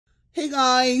Hey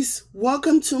guys,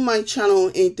 welcome to my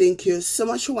channel and thank you so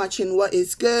much for watching. What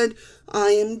is good?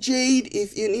 I am Jade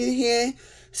if you're new here.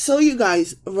 So you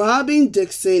guys, Robyn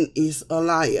Dixon is a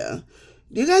liar.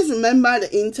 Do you guys remember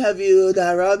the interview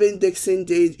that Robyn Dixon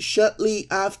did shortly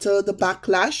after the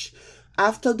backlash?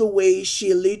 After the way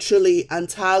she literally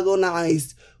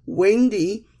antagonized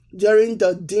Wendy during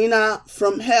the dinner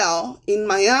from hell in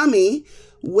Miami,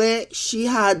 where she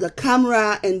had the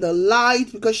camera and the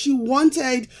light because she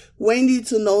wanted Wendy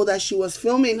to know that she was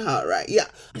filming her, right? Yeah.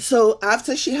 So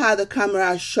after she had the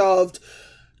camera shoved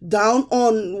down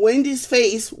on Wendy's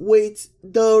face with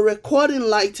the recording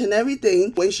light and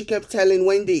everything, when she kept telling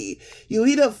Wendy, you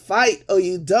either fight or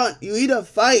you don't. You either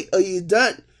fight or you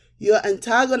don't. You're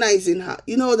antagonizing her.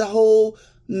 You know, the whole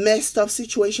messed up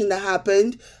situation that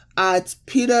happened at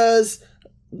Peter's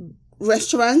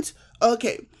restaurant?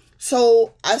 Okay.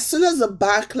 So as soon as the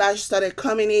backlash started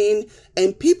coming in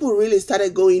and people really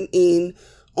started going in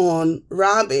on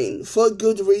Robyn for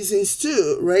good reasons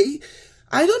too, right?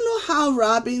 I don't know how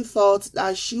Robyn thought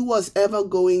that she was ever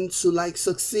going to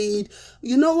succeed.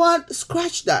 You know what?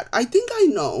 Scratch that. I think I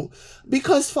know.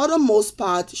 Because for the most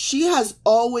part, she has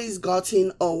always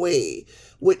gotten away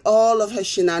with all of her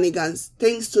shenanigans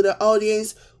thanks to the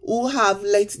audience who have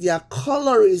let their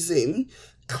colorism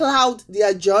cloud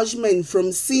their judgment from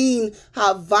seeing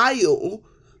how vile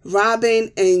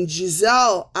Robyn and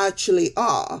Giselle actually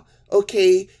are,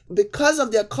 okay, because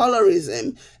of their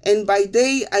colorism. And by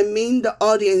they, I mean the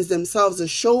audience themselves, the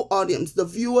show audience, the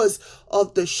viewers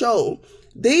of the show.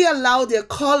 They allow their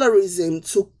colorism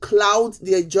to cloud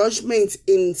their judgment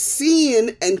in seeing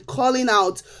and calling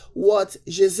out what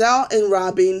Giselle and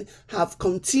Robyn have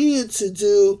continued to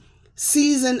do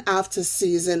season after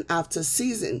season after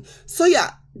season. So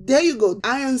yeah, there you go.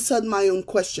 I answered my own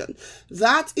question.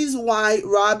 That is why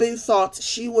Robyn thought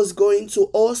she was going to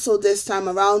also this time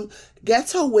around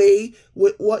get away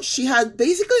with what she had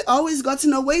basically always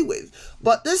gotten away with.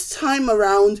 But this time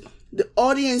around, the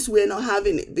audience were not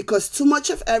having it because too much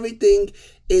of everything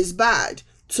is bad.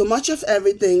 Too much of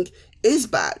everything is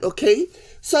bad, okay?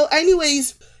 So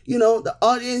anyways, you know, the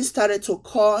audience started to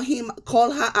call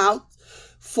her out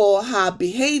for her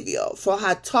behavior, for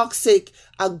her toxic,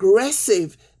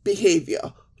 aggressive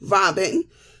behavior, Robyn.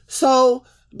 So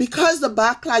because the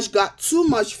backlash got too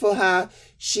much for her,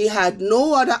 she had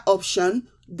no other option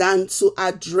than to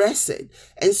address it.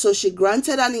 And so she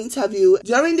granted an interview.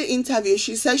 During the interview,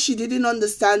 she said she didn't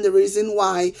understand the reason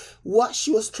why what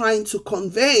she was trying to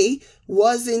convey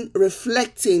wasn't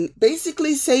reflecting,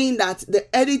 basically saying that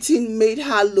the editing made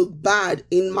her look bad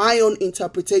in my own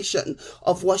interpretation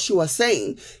of what she was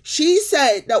saying. She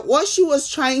said that what she was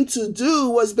trying to do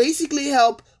was basically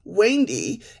help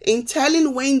Wendy in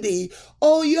telling Wendy,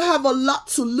 oh, you have a lot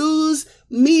to lose.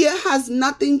 Mia has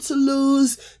nothing to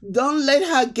lose. Don't let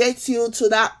her get you to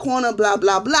that corner, blah,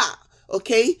 blah, blah.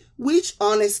 Okay? Which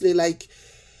honestly,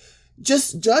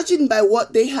 just judging by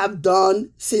what they have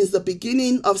done since the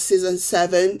beginning of season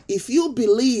 7, if you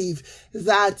believe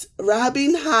that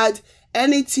Robyn had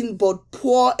anything but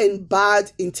poor and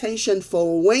bad intention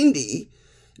for Wendy,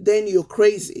 then you're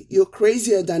crazy. You're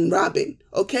crazier than Robyn,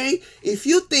 okay? If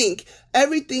you think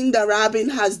everything that Robyn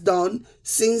has done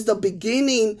since the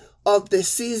beginning of the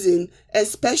season,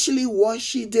 especially what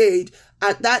she did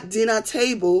at that dinner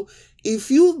table,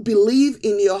 if you believe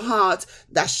in your heart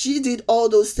that she did all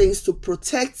those things to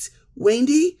protect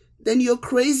Wendy, then you're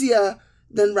crazier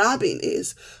than Robyn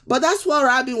is. But that's what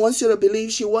Robyn wants you to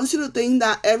believe. She wants you to think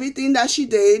that everything that she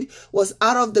did was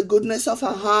out of the goodness of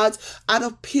her heart, out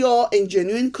of pure and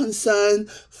genuine concern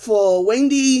for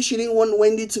Wendy. She didn't want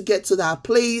Wendy to get to that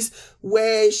place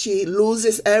where she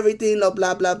loses everything or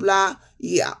blah, blah, blah.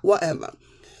 Yeah, whatever.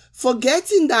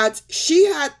 Forgetting that she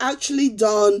had actually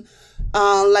done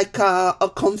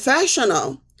a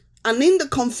confessional. And in the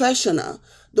confessional,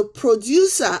 the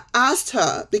producer asked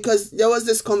her, because there was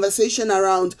this conversation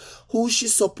around who she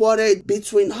supported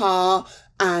between her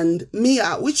and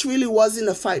Mia, which really wasn't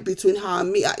a fight between her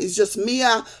and Mia. It's just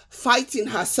Mia fighting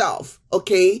herself,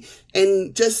 okay,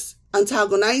 and just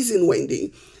antagonizing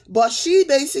Wendy. But she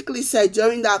basically said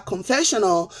during that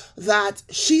confessional that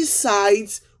she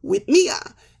sides with Mia.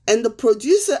 And the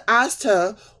producer asked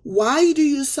her, why do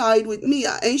you side with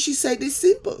Mia? And she said, it's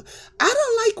simple. I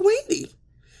don't like Wendy.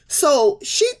 So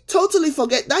she totally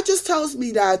forget. That just tells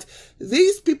me that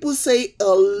these people say a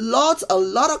lot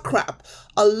of crap,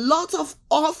 a lot of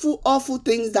awful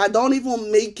things that don't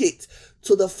even make it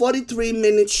to the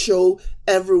 43-minute show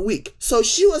every week. So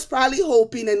she was probably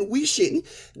hoping and wishing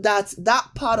that that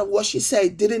part of what she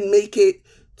said didn't make it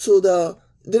to the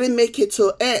didn't make it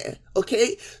to air.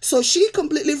 Okay, so she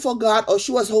completely forgot, or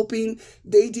she was hoping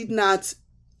they did not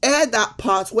air that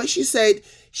part where she said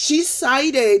she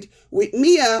sided with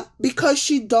Mia because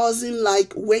she doesn't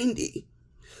like Wendy.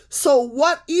 So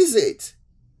what is it,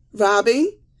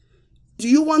 Robyn? Do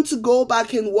you want to go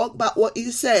back and walk back what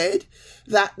you said,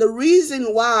 that the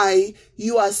reason why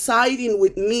you are siding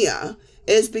with Mia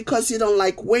is because you don't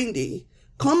like Wendy?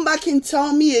 Come back and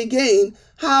tell me again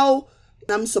how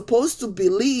I'm supposed to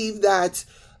believe that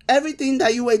everything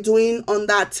that you were doing on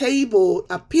that table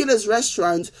at Peter's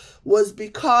restaurant was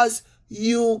because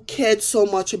you cared so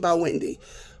much about Wendy.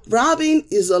 Robyn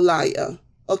is a liar.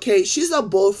 Okay, she's a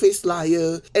bold-faced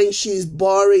liar and she's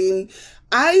boring.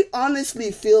 I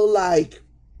honestly feel like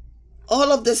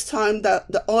all of this time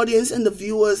that the audience and the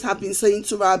viewers have been saying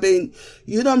to Robyn,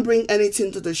 you don't bring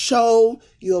anything to the show,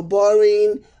 you're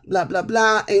boring, blah, blah,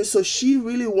 blah. And so she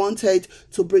really wanted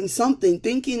to bring something,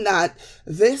 thinking that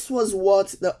this was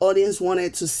what the audience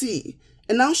wanted to see.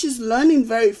 And now she's learning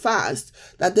very fast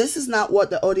that this is not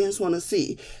what the audience want to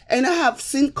see. And I have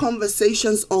seen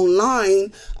conversations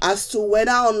online as to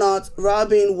whether or not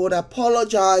Robyn would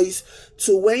apologize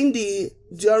to Wendy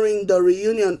during the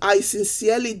reunion. I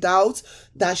sincerely doubt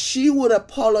that she would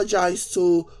apologize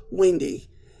to Wendy.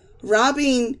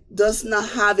 Robyn does not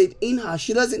have it in her.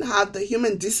 She doesn't have the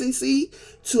human decency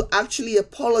to actually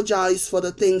apologize for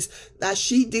the things that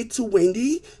she did to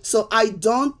Wendy. So I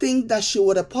don't think that she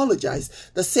would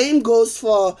apologize. The same goes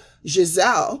for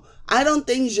Giselle. I don't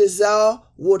think Giselle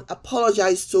would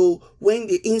apologize to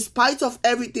Wendy in spite of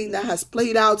everything that has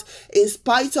played out, in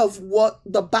spite of what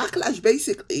the backlash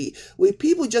basically, with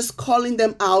people just calling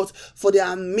them out for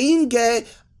their mean girl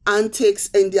antics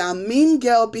and their mean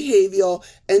girl behavior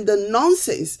and the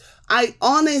nonsense. I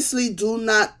honestly do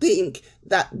not think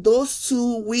that those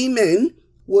two women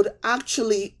would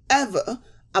actually ever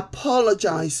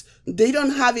apologize. They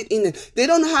don't have it in it. They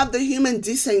don't have the human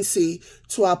decency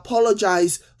to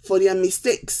apologize for their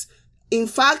mistakes. In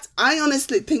fact, I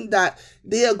honestly think that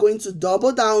they are going to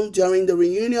double down during the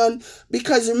reunion,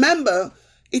 because remember,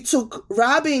 it took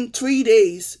Robyn 3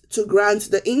 days to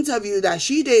grant the interview that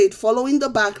she did following the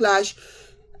backlash.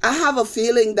 I have a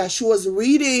feeling that she was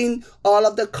reading all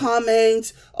of the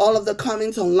comments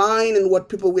online and what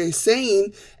people were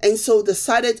saying, and so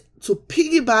decided to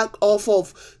piggyback off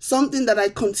of something that I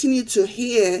continue to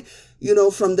hear,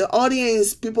 from the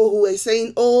audience, people who were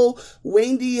saying, oh,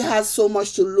 Wendy has so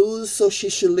much to lose, so she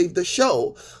should leave the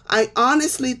show. I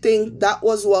honestly think that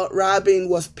was what Robyn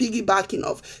was piggybacking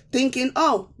off, thinking,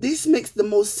 oh, this makes the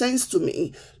most sense to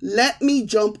me. Let me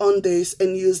jump on this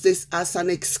and use this as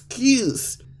an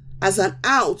excuse, as an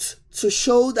out, to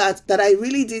show that I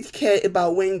really did care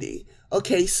about Wendy.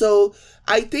 Okay, so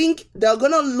I think they're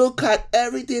going to look at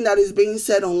everything that is being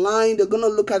said online. They're going to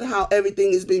look at how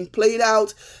everything is being played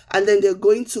out. And then they're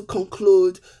going to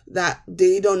conclude that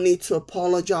they don't need to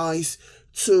apologize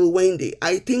to Wendy.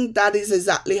 I think that is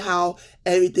exactly how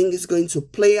everything is going to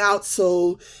play out.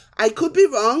 So I could be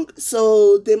wrong.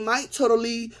 So they might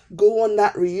totally go on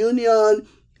that reunion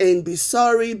and be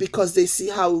sorry because they see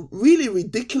how really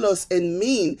ridiculous and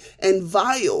mean and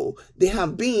vile they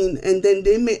have been. And then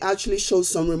they may actually show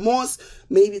some remorse,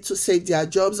 maybe to save their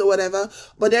jobs or whatever.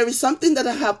 But there is something that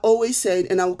I have always said,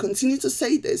 and I will continue to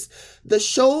say this. The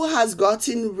show has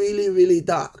gotten really, really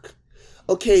dark.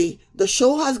 Okay, the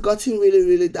show has gotten really,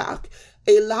 really dark.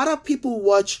 A lot of people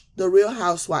watch The Real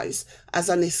Housewives as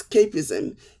an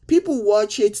escapism. People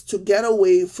watch it to get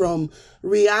away from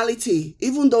reality,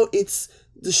 even though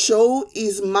the show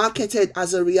is marketed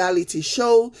as a reality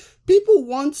show. People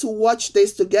want to watch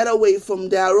this to get away from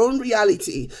their own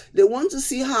reality. They want to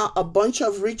see how a bunch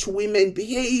of rich women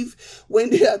behave when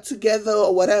they are together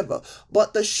or whatever.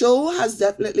 But the show has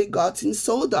definitely gotten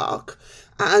so dark,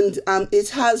 and it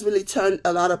has really turned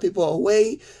a lot of people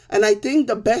away. And I think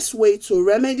the best way to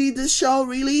remedy this show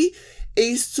really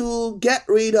is to get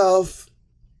rid of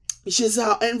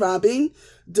Giselle and Robyn,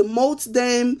 demote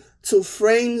them to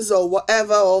friends or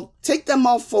whatever, or take them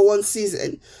off for one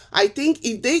season. I think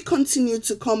if they continue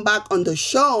to come back on the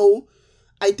show,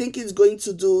 I think it's going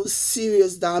to do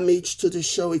serious damage to the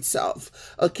show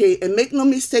itself. Okay, and make no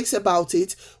mistakes about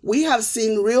it, we have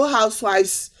seen Real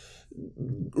Housewives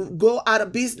go out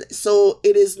of business. So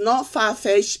it is not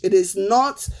far-fetched. It is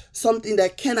not something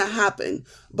that cannot happen.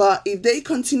 But if they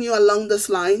continue along this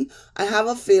line, I have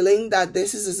a feeling that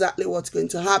this is exactly what's going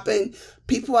to happen.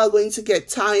 People are going to get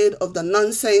tired of the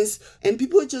nonsense, and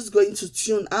people are just going to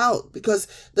tune out because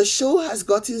the show has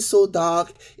gotten so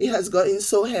dark, it has gotten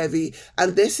so heavy,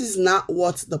 and this is not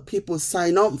what the people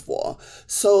sign up for.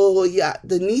 So yeah,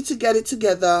 they need to get it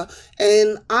together.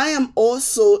 And I am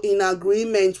also in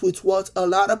agreement with what a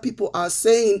lot of people are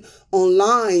saying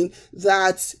online,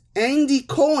 that Andy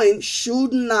Cohen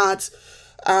should not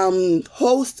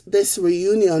host this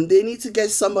reunion. They need to get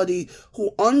somebody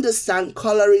who understands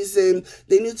colorism.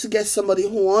 They need to get somebody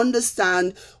who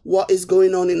understands what is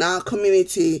going on in our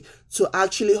community to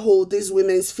actually hold these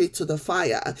women's feet to the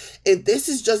fire. If this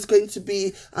is just going to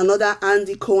be another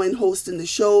Andy Cohen hosting the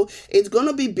show, it's going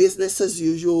to be business as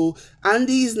usual.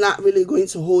 Andy is not really going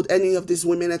to hold any of these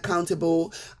women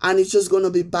accountable, and it's just going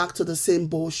to be back to the same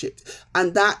bullshit.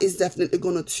 And that is definitely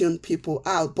going to tune people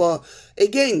out. But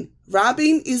again,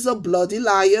 Robyn is a bloody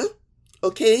liar,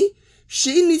 okay?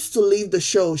 She needs to leave the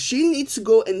show. She needs to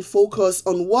go and focus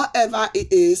on whatever it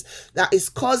is that is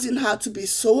causing her to be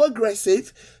so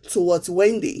aggressive towards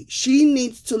Wendy. She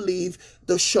needs to leave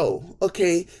the show,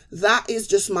 okay? That is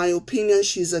just my opinion.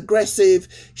 She's aggressive,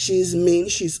 she's mean,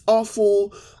 she's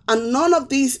awful, and none of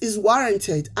this is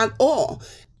warranted at all.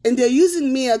 And they're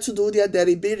using Mia to do their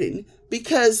dirty bidding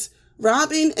because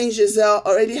Robyn and Giselle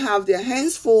already have their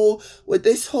hands full with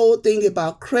this whole thing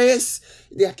about Chris,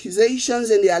 the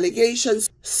accusations and the allegations.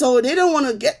 So they don't want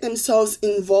to get themselves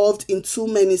involved in too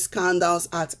many scandals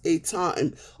at a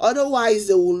time. Otherwise,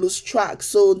 they will lose track.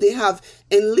 So they have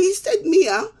enlisted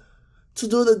Mia to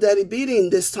do the dirty bidding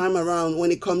this time around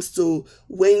when it comes to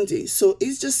Wendy. So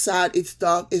it's just sad, it's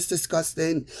dark, it's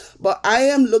disgusting. But I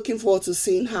am looking forward to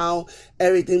seeing how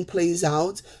everything plays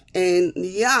out. And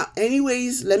yeah,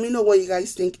 anyways, let me know what you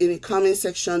guys think in the comment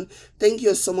section. Thank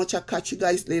you so much. I'll catch you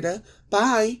guys later.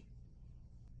 Bye.